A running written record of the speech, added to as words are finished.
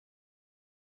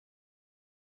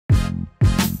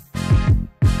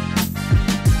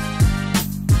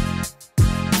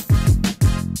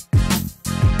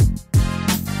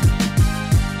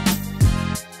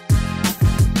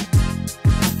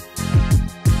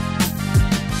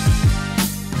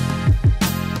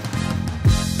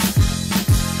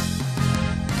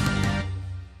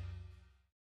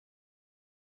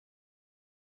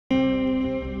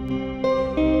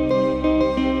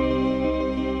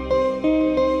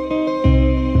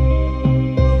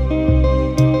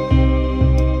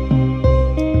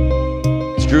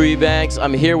Ebanks.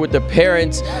 I'm here with the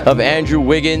parents of Andrew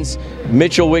Wiggins,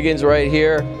 Mitchell Wiggins right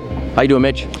here. How you doing,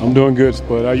 Mitch? I'm doing good,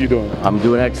 Spud. How you doing? I'm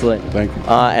doing excellent. Thank you.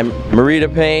 And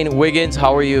Marita Payne-Wiggins,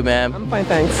 how are you, ma'am? I'm fine,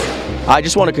 thanks. I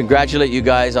just want to congratulate you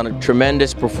guys on a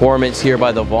tremendous performance here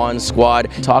by the Vaughn squad.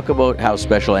 Talk about how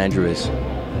special Andrew is.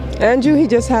 Andrew, he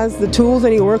just has the tools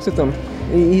and he works with them.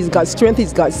 He's got strength,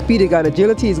 he's got speed, he's got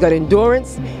agility, he's got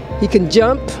endurance, he can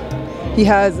jump. He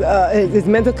has his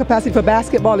mental capacity for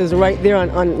basketball is right there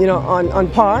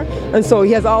on par, and so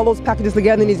he has all those packages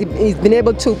together, and he's been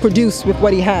able to produce with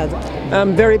what he has.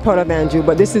 I'm very proud of Andrew,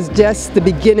 but this is just the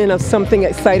beginning of something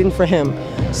exciting for him.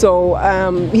 So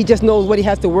he just knows what he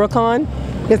has to work on.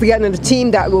 He has to get into the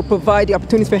team that will provide the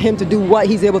opportunities for him to do what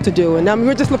he's able to do, and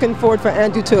we're just looking forward for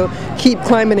Andrew to keep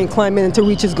climbing and climbing and to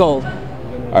reach his goal.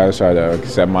 I just try to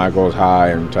set my goals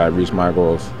high and try to reach my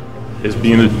goals. Is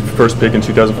being the first pick in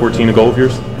 2014 a goal of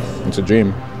yours? It's a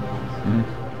dream.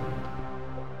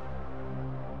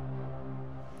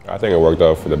 I think it worked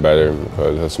out for the better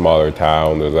because it's a smaller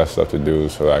town, there's less stuff to do,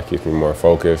 so that keeps me more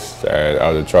focused and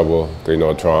out of trouble. Because, you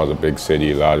know, Toronto's a big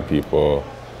city, a lot of people.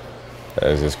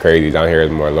 And it's just crazy. Down here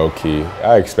it's more low-key.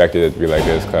 I expected it to be like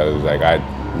this because, like,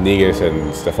 Negus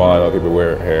and Stefan, other people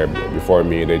were here before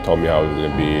me, they told me how it was going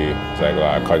to be. It's like a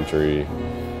lot of country,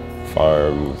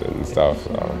 farms and stuff.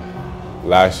 So.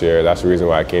 Last year, that's the reason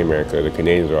why I came here, because the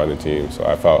Canadians were on the team. So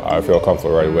I feel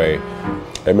comfortable right away.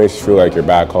 It makes you feel like you're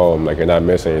back home, like you're not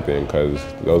missing anything, because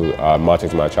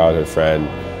Monte's my childhood friend,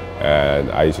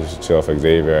 and I used to chill for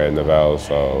Xavier and Novell,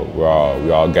 so we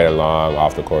all get along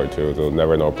off the court too. There's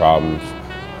never no problems,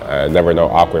 and never no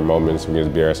awkward moments. We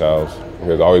just be ourselves.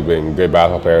 There's always been good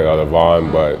basketball players out of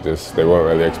Vaughn, but just they weren't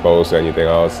really exposed to anything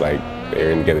else. Like they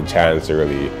didn't get a chance to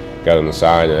really get on the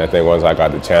side, and I think once I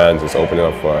got the chance, it's opened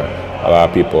up for a lot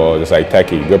of people, just like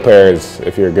Techie. Good players,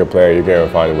 if you're a good player, you're going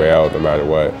to find a way out no matter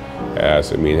what. And that's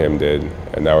what me and him did.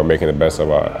 And now we're making the best out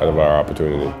of our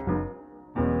opportunity.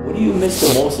 What do you miss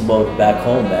the most about back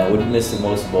home, man? What do you miss the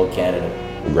most about Canada?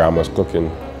 Grandma's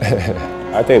cooking.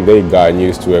 I think they got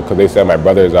used to it because they sent my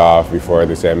brothers off before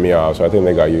they sent me off, so I think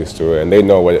they got used to it. And they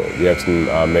know what you have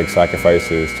to make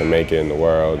sacrifices to make it in the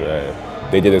world.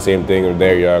 And they did the same thing when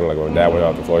they were young, like when Dad went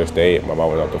out to Florida State, my mom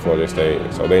went out to Florida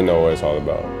State, so they know what it's all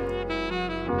about.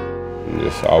 And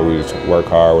just always work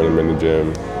hard when I'm in the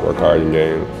gym, work hard in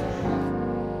games.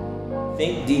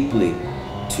 Think deeply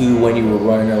to when you were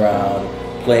running around,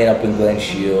 playing up in Glen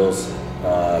Shields,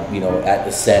 you know, at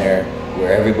the center,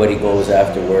 where everybody goes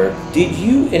after work. Did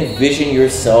you envision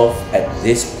yourself at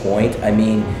this point? I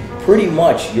mean, pretty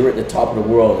much you're at the top of the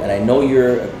world, and I know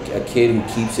you're a kid who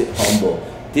keeps it humble.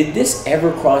 Did this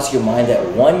ever cross your mind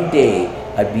that one day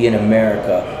I'd be in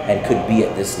America and could be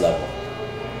at this level?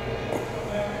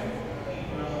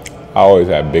 I always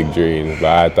had big dreams, but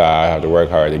I thought I had to work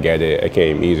hard to get it. It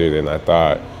came easier than I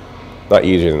thought. Not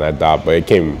easier than I thought, but it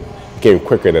came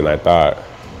quicker than I thought.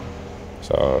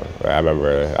 So I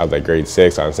remember I was like grade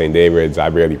 6 on St. David's. I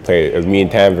barely played. It was me and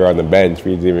Tanver on the bench.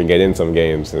 We didn't even get in some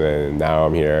games, and then now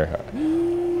I'm here.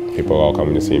 People all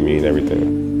coming to see me and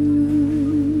everything.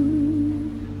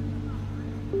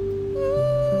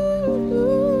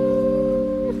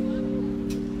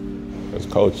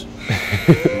 Coach.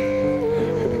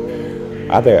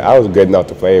 I think I was good enough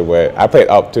to play with. I played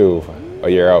up too, a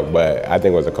year up, but I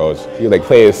think it was a coach. He would like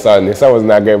play his son. His son was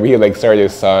not good, but he would like start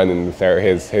his son and start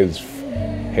his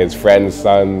friends'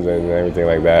 sons and everything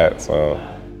like that. So,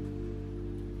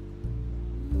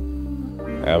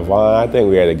 and Vaughn, I think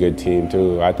we had a good team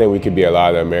too. I think we could be a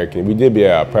lot of American. We did be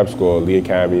a prep school, Lee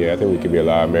Academy. I think we could be a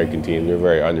lot of American teams. We were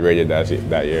very underrated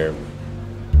that year.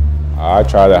 I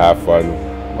try to have fun.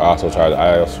 I also try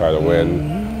to win,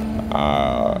 and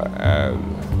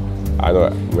I know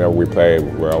whenever we play,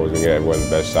 we're always gonna get everyone's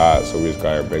best shot. So we just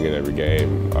gotta bring it every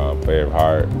game, play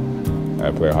hard,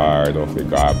 and play hard. Hopefully,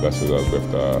 God blesses us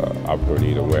with the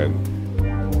opportunity to win.